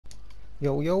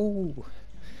Yo yo!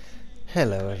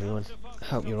 Hello everyone,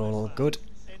 hope you're all good.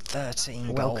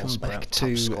 13 Welcome goals, back bro. Top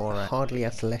to scorer. Hardly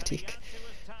Athletic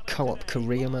co-op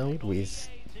career mode with...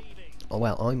 Oh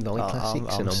well, I'm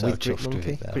ThyClassics and I'm so with chuffed with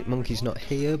it, GritMonkey. though. GritMonkey's not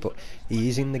here, but he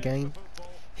is in the game.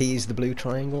 He is the blue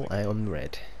triangle, I am the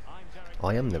red.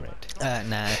 I am the red.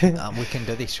 Nah, we can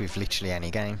do this with literally any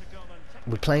game.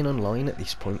 We're playing online at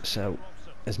this point, so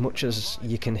as much as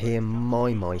you can hear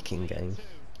my mic in game,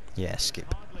 Yeah,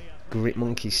 skip.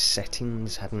 GritMonkey's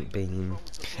settings haven't been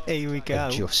Here we go.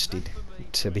 adjusted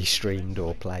to be streamed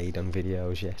or played on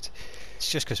videos yet. It's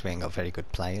just because we ain't got very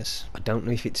good players. I don't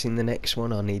know if it's in the next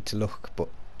one, I need to look, but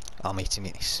I'm eating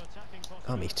this.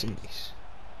 I'm eating this.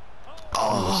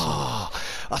 Oh,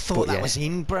 I thought But that yeah. was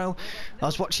in, bro. I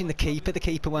was watching the keeper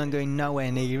weren't going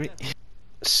nowhere near it.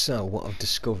 So, what I've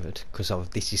discovered, because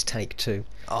this is take two,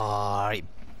 Oh,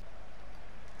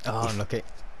 look it.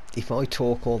 if I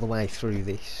talk all the way through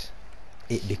this,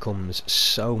 it becomes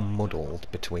so muddled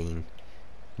between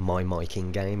my mic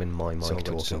in game and my mic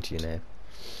talking to you now.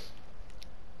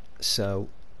 So,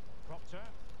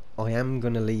 I am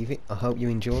going to leave it. I hope you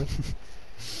enjoy.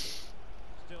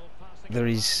 There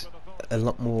is a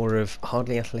lot more of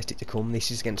Hardly Athletic to come.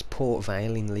 This is against Port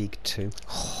Vale in League 2.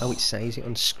 Oh, it says it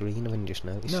on screen. I didn't just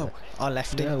notice No, that. I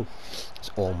left it. No, it's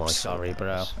all my Sorry, fault.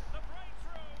 bro.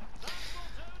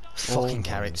 Fucking mine.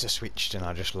 character switched and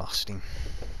I just lost him.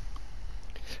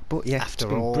 But yeah, After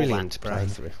it's been all brilliant that, to play bro.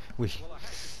 through. We,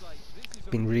 It's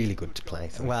been really good to play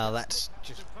through. well, that's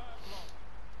just...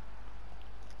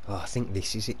 Oh, I think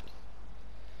this is it.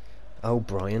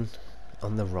 O'Brien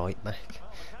on the right back.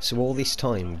 So all this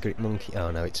time, GritMonkey...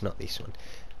 Oh no, it's not this one.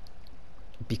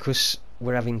 Because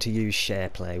we're having to use share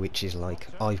play, which is like,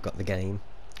 I've got the game,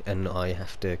 and I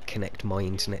have to connect my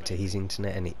internet to his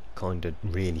internet, and it kind of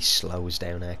really slows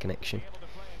down our connection.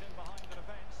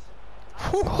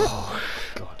 Oh,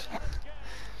 God.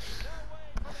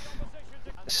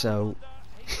 So...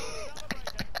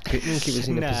 GritMonkey was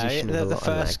in a position with a the lot of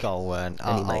first lag. goal weren't.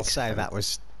 and he I'll makes say it. that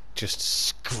was just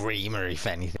screamer, if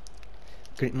anything.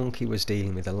 GritMonkey was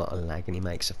dealing with a lot of lag and he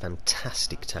makes a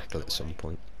fantastic tackle at some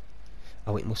point.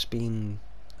 Oh, it must be in...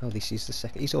 Oh, this is the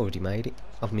second... He's already made it.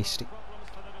 I've missed it.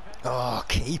 Oh,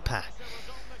 keeper.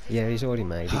 Yeah, he's already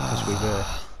made it because we were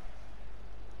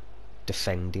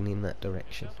defending in that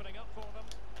direction.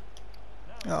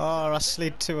 Oh, I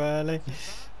slid too early.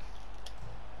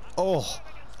 Oh,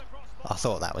 I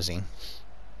thought that was in.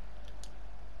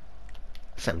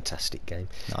 Fantastic game.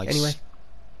 Nice. Anyway,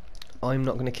 I'm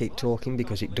not going to keep talking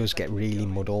because it does get really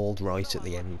muddled right at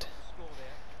the end.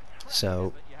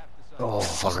 So... Oh,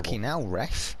 fucking hell,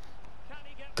 ref.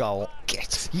 Goal.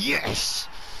 Get. Yes!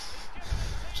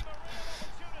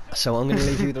 So I'm going to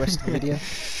leave you with the rest of the video.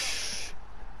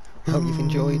 Hope you've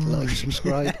enjoyed, like,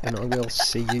 subscribe, and I will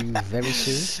see you very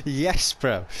soon. Yes,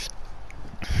 bro.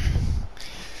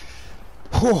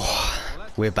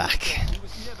 We're back.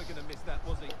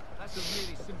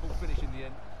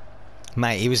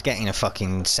 Mate, he was getting a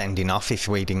fucking sending off if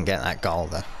we didn't get that goal,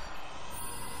 though. Well,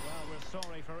 we're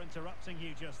sorry for interrupting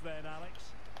you just then, Alex.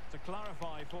 To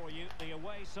clarify for you, the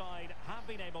away side have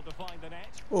been able to find the net.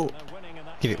 Oh,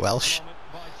 give it Welsh.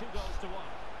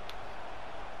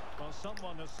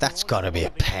 That's got to be a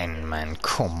pen, man.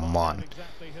 Come on.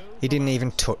 He didn't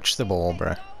even touch the ball,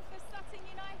 bro.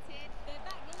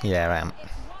 Yeah, I am.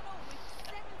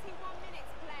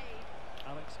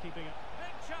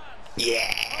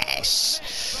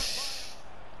 Yes!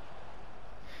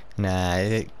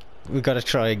 Nah, we've got to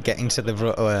try and get into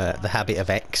the habit of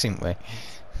X, ain't we? Takes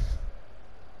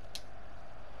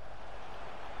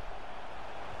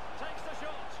the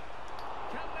shot.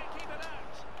 Can they keep it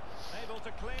out? Able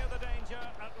to clear the danger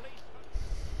at least.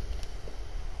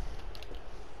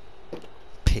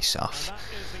 Piss off. And that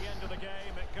is the end of the game.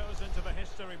 It goes into the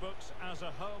history books as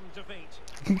a home defeat.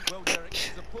 Well, Derek,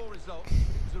 it was a poor result. It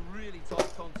was a really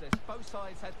tight contest. Both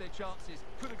sides had their chances.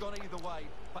 Could have gone either way,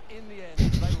 but in the end, they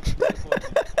will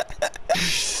be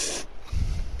disappointed.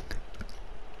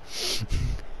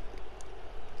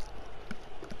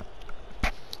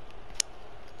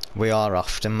 We are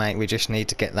often, mate. We just need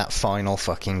to get that final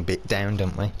fucking bit down,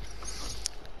 don't we?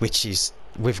 Which is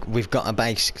we've got to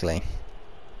basically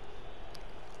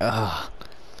not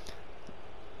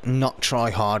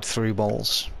try hard through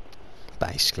balls.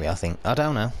 Basically, I think. I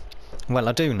don't know. Well,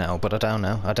 I do know, but I don't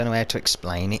know. I don't know how to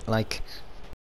explain it. Like,